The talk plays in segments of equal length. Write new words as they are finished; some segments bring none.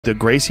The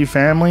Gracie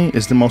family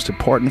is the most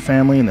important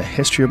family in the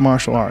history of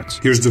martial arts.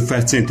 Here's the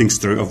fascinating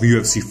story of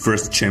UFC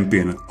first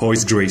champion,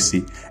 Royce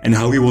Gracie, and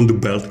how he won the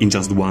belt in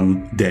just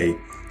one day.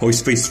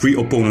 Royce faced 3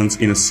 opponents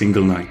in a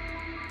single night.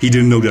 He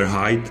didn't know their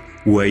height,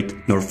 weight,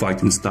 nor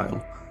fighting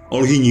style.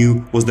 All he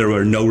knew was there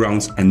were no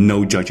rounds and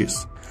no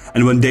judges.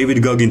 And when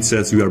David Goggins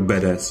says we are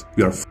badass,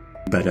 we are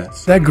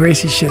badass. That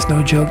Gracie shit's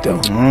no joke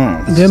though.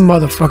 Them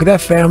motherfucker,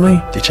 that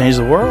family. They changed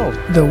the world.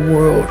 The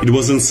world. It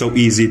wasn't so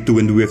easy to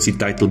win the UFC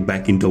title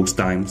back in those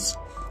times.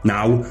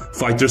 Now,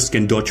 fighters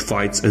can dodge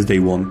fights as they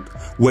want,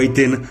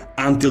 waiting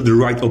until the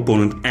right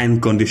opponent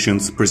and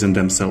conditions present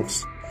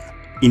themselves.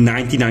 In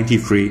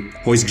 1993,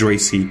 Royce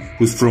Gracie,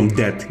 who's from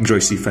that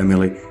Gracie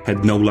family,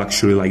 had no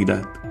luxury like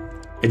that.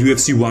 At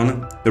UFC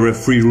 1, there were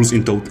 3 rules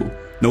in total.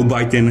 No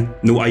biting,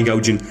 no eye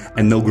gouging,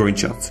 and no groin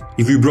shots.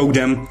 If you broke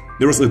them,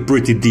 there was a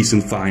pretty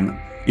decent fine.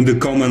 In the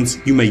comments,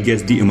 you may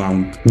guess the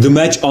amount. The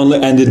match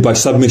only ended by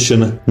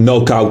submission,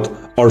 knockout,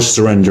 or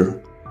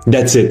surrender.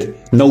 That's it.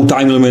 No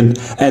time limit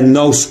and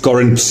no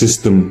scoring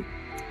system.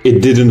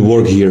 It didn't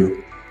work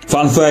here.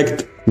 Fun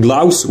fact,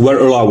 gloves were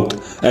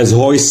allowed, as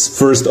Royce's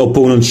first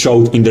opponent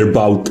showed in their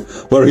bout,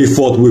 where he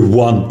fought with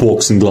 1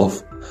 boxing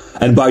glove.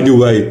 And by the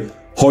way,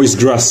 Royce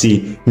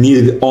Gracie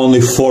needed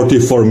only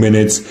 44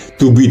 minutes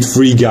to beat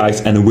 3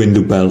 guys and win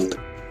the belt.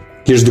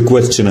 Here's the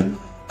question,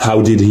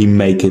 how did he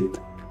make it?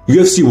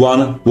 UFC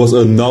 1 was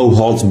a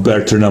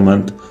no-holds-barred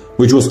tournament,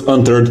 which was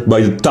entered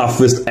by the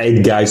toughest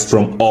 8 guys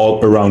from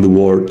all around the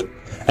world.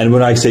 And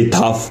when I say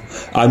tough,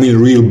 I mean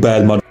real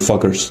bad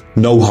motherfuckers,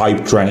 no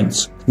hype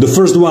trains. The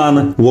first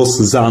one was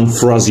Zan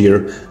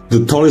Frazier,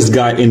 the tallest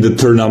guy in the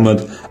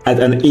tournament at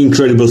an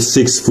incredible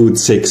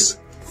 6'6".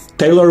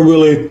 Taylor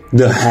Willie,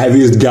 the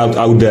heaviest guy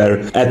out there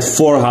at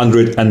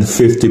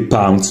 450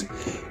 pounds.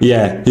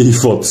 Yeah, he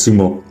fought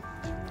sumo.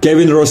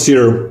 Kevin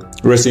Rossier,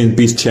 rest in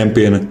peace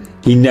champion,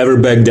 he never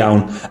backed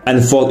down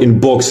and fought in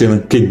boxing,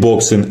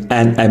 kickboxing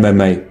and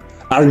MMA.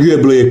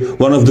 Arguably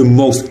one of the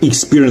most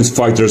experienced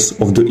fighters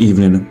of the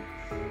evening.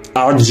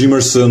 Art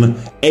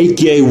Jimerson,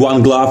 aka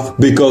One Glove,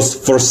 because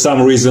for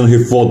some reason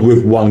he fought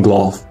with 1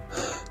 glove.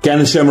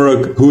 Ken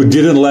Shamrock, who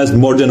didn't last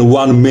more than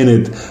 1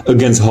 minute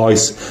against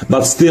Royce,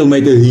 but still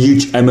made a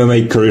huge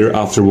MMA career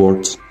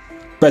afterwards.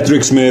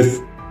 Patrick Smith,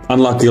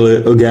 unluckily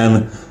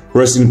again,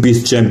 rest in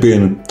peace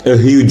champion, a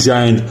huge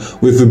giant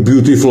with a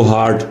beautiful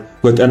heart,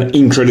 with an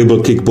incredible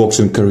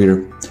kickboxing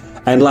career.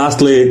 And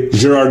lastly,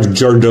 Gerard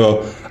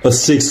Jordo, a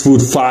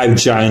 6'5"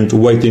 giant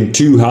weighing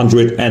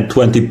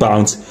 220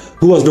 pounds,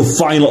 who was the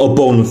final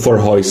opponent for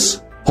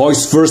Royce.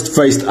 Royce first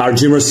faced Art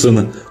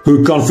Jimerson,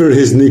 who confirmed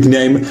his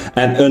nickname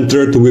and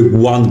entered with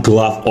 1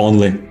 glove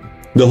only.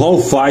 The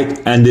whole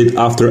fight ended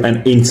after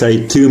an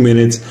insane 2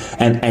 minutes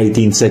and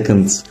 18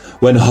 seconds,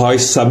 when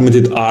Royce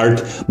submitted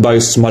Art by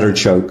a smother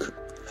choke.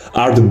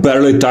 Art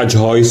barely touched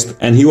Royce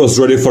and he was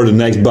ready for the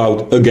next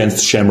bout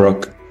against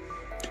Shamrock.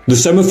 The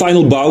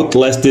semi-final bout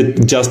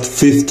lasted just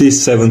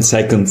 57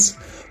 seconds,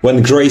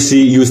 when Gracie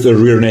used a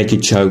rear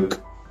naked choke.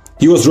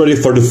 He was ready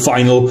for the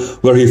final,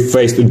 where he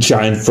faced a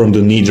giant from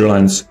the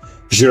Netherlands,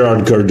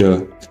 Gerard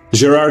Gerde.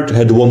 Gerard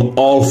had won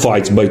all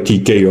fights by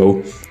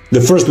TKO, the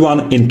first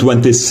one in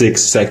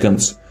 26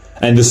 seconds,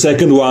 and the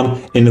second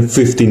one in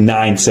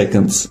 59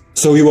 seconds,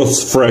 so he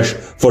was fresh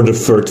for the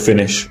 3rd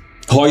finish.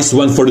 Royce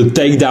went for the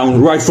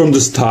takedown right from the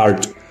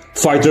start.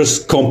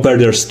 Fighters compared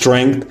their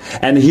strength,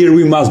 and here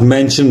we must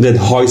mention that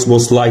Royce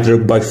was lighter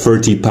by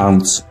 30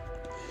 pounds.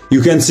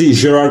 You can see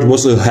Gerard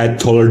was a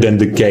head taller than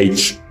the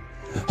cage.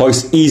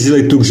 Royce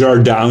easily took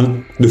Gerard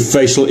down. The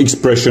facial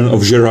expression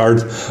of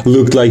Gerard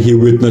looked like he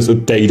witnessed a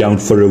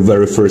takedown for the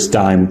very first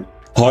time.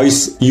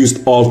 Royce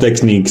used all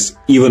techniques,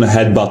 even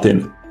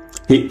headbutting.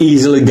 He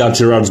easily got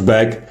Gerard's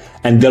back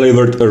and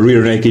delivered a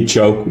rear naked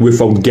choke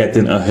without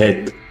getting a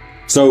hit.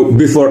 So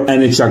before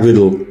any Chuck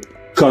Liddell,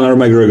 Conor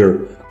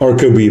McGregor or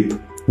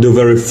Khabib, the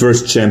very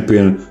first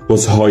champion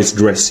was Royce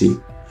Gracie.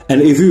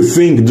 And if you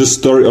think the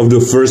story of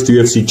the first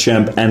UFC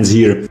champ ends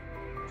here,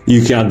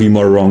 you can't be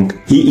more wrong.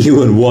 He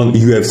even won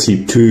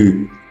UFC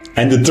 2.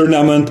 And the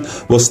tournament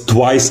was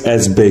twice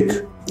as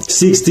big.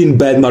 16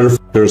 bad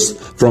motherfuckers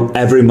from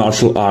every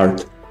martial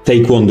art.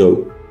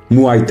 Taekwondo,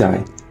 Muay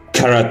Thai,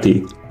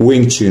 Karate,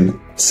 Wing Chun,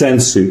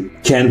 Sensu,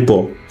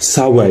 Kenpo,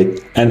 Sawade,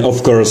 and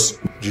of course,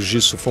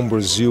 Jiu-Jitsu from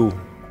Brazil.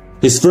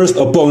 His first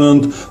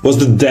opponent was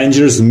the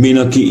dangerous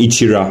Minoki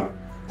Ichira,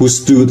 who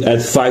stood at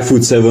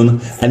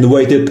 5'7" and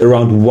weighed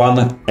around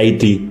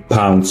 180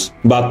 pounds.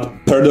 But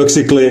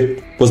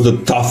paradoxically, was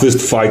the toughest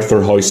fight for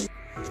Royce.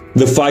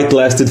 The fight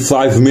lasted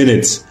 5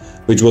 minutes,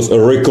 which was a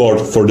record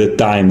for the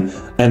time,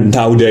 and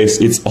nowadays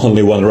it's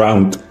only 1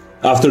 round.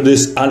 After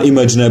this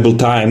unimaginable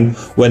time,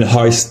 when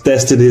Royce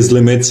tested his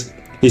limits,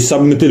 he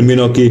submitted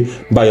Minoki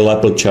by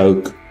lapel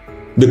choke.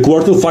 The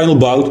quarterfinal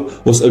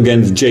bout was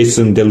against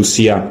Jason De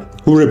Lucia,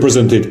 who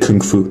represented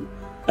Kung Fu.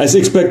 As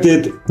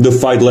expected, the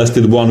fight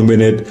lasted 1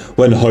 minute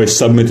when Royce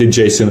submitted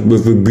Jason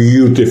with a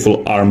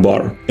beautiful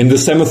armbar. In the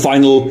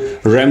semi-final,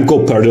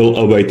 Remco Perdel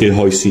awaited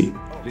Royce.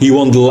 He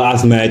won the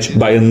last match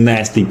by a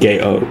nasty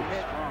KO.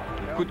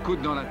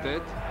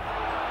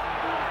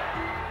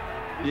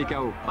 Il est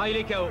KO. Ah, il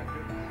est KO.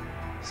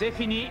 C'est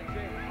fini.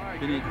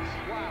 Fini.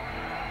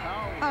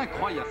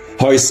 Incroyable.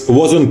 Royce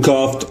wasn't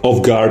caught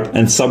off guard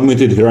and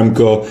submitted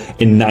Remco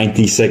in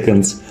 90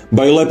 seconds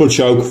by a lapel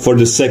choke for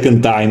the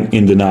second time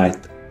in the night.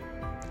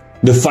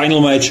 The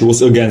final match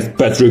was against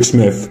Patrick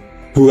Smith,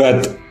 who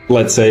had,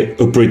 let's say,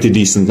 a pretty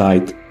decent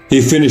night.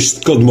 He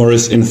finished Scott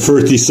Morris in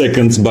 30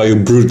 seconds by a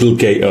brutal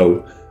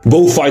KO.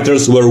 Both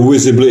fighters were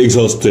visibly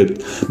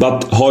exhausted,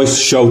 but Royce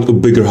showed a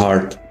bigger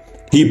heart.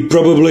 He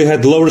probably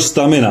had lower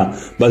stamina,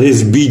 but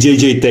his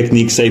BJJ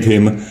technique saved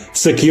him.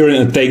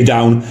 Securing a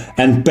takedown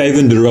and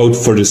paving the road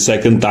for the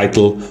second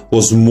title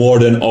was more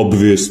than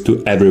obvious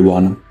to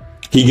everyone.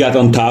 He got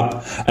on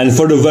top and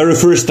for the very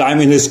first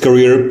time in his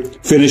career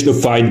finished a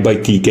fight by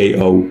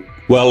TKO.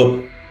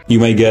 Well, you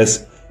may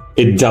guess,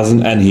 it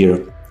doesn't end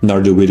here,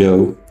 nor the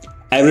video.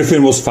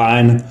 Everything was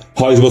fine,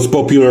 Royce was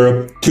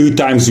popular, 2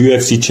 times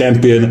UFC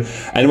champion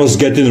and was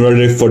getting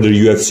ready for the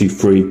UFC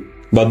 3.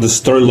 But the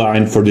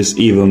storyline for this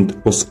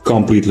event was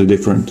completely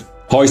different.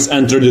 Royce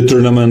entered the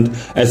tournament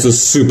as a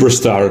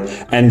superstar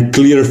and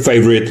clear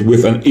favorite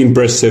with an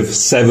impressive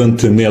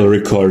 7-0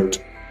 record.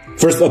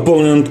 First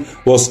opponent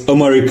was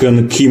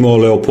American Kimo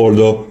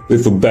Leopoldo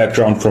with a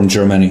background from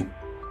Germany.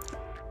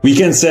 We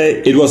can say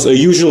it was a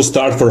usual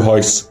start for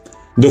Royce.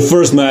 The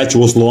first match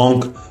was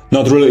long,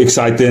 not really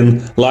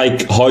exciting,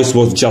 like Royce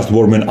was just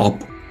warming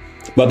up.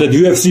 But at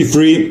UFC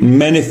 3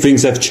 many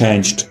things have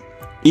changed.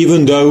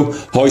 Even though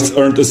Royce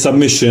earned a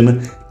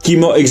submission,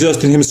 Kimo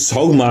exhausted him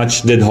so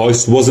much that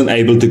Royce wasn't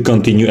able to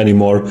continue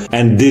anymore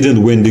and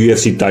didn't win the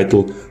UFC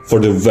title for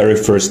the very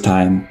first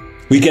time.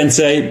 We can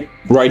say,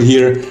 right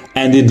here,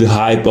 ended the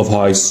hype of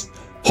Royce.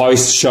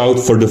 Royce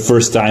showed for the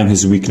first time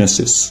his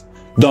weaknesses.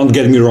 Don't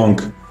get me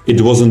wrong,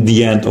 it wasn't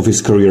the end of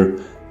his career.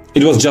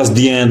 It was just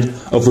the end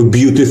of a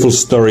beautiful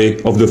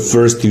story of the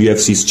first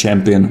UFC's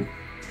champion.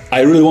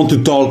 I really want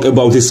to talk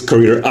about his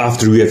career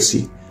after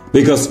UFC.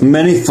 Because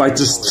many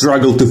fighters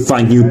struggle to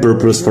find new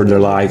purpose for their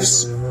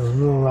lives.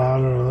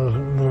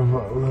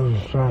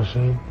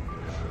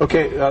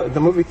 Okay, the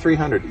movie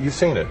 300, you've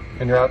seen it,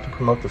 and you're out to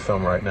promote the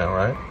film right now,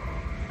 right?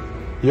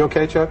 You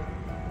okay, Chuck?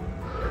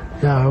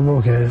 Yeah, I'm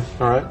okay.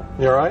 All right,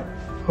 you all right?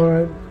 All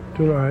right,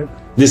 doing all right.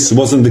 This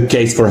wasn't the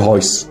case for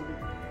Royce.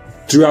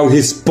 Throughout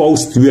his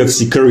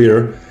post-UFC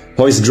career,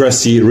 Royce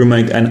Gracie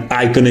remained an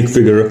iconic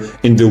figure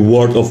in the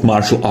world of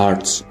martial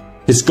arts.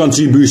 His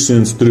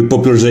contributions to the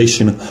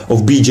popularization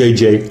of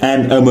BJJ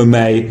and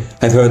MMA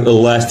have had a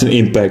lasting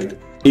impact,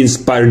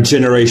 inspired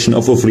generation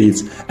of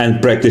athletes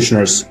and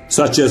practitioners,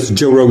 such as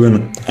Joe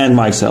Rogan and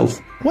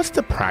myself. What's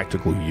the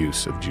practical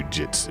use of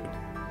jiu-jitsu?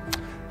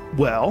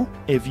 Well,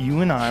 if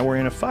you and I were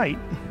in a fight,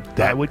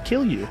 that would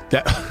kill you.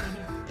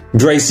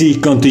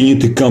 Gracie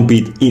continued to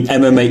compete in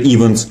MMA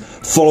events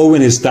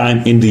following his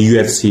time in the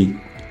UFC.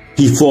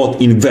 He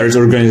fought in various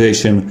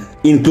organizations,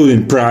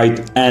 including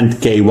Pride and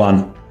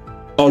K1.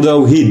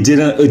 Although he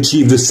didn't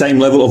achieve the same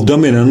level of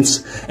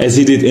dominance as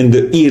he did in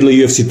the early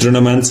UFC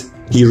tournaments,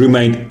 he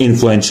remained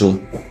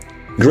influential.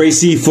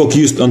 Gracie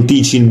focused on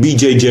teaching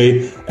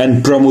BJJ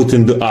and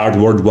promoting the art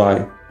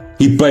worldwide.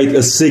 He played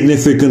a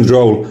significant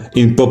role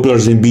in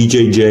popularizing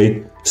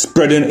BJJ,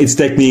 spreading its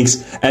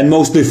techniques and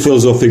mostly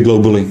philosophy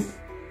globally.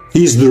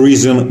 He's the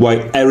reason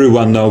why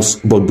everyone knows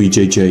about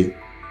BJJ.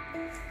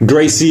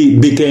 Gracie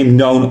became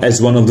known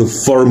as one of the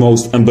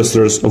foremost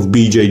ambassadors of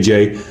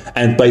BJJ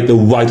and played a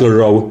vital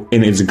role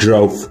in its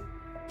growth.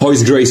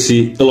 Royce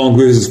Gracie, along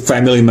with his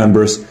family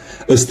members,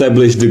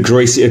 established the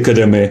Gracie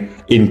Academy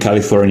in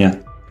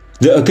California.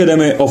 The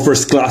Academy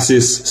offers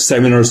classes,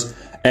 seminars,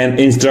 and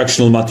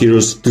instructional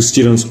materials to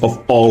students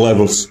of all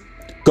levels,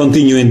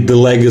 continuing the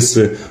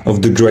legacy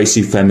of the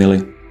Gracie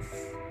family.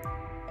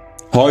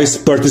 Royce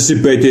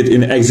participated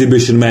in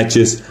exhibition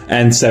matches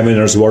and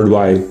seminars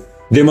worldwide,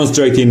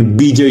 demonstrating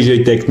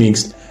BJJ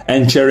techniques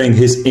and sharing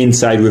his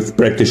insight with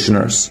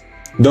practitioners.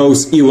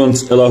 Those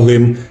events allow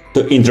him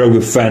to interact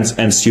with fans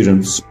and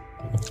students.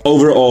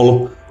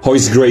 Overall,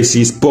 Royce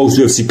Gracie's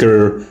post-UFC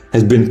career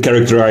has been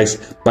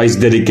characterized by his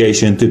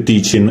dedication to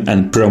teaching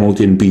and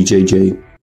promoting BJJ.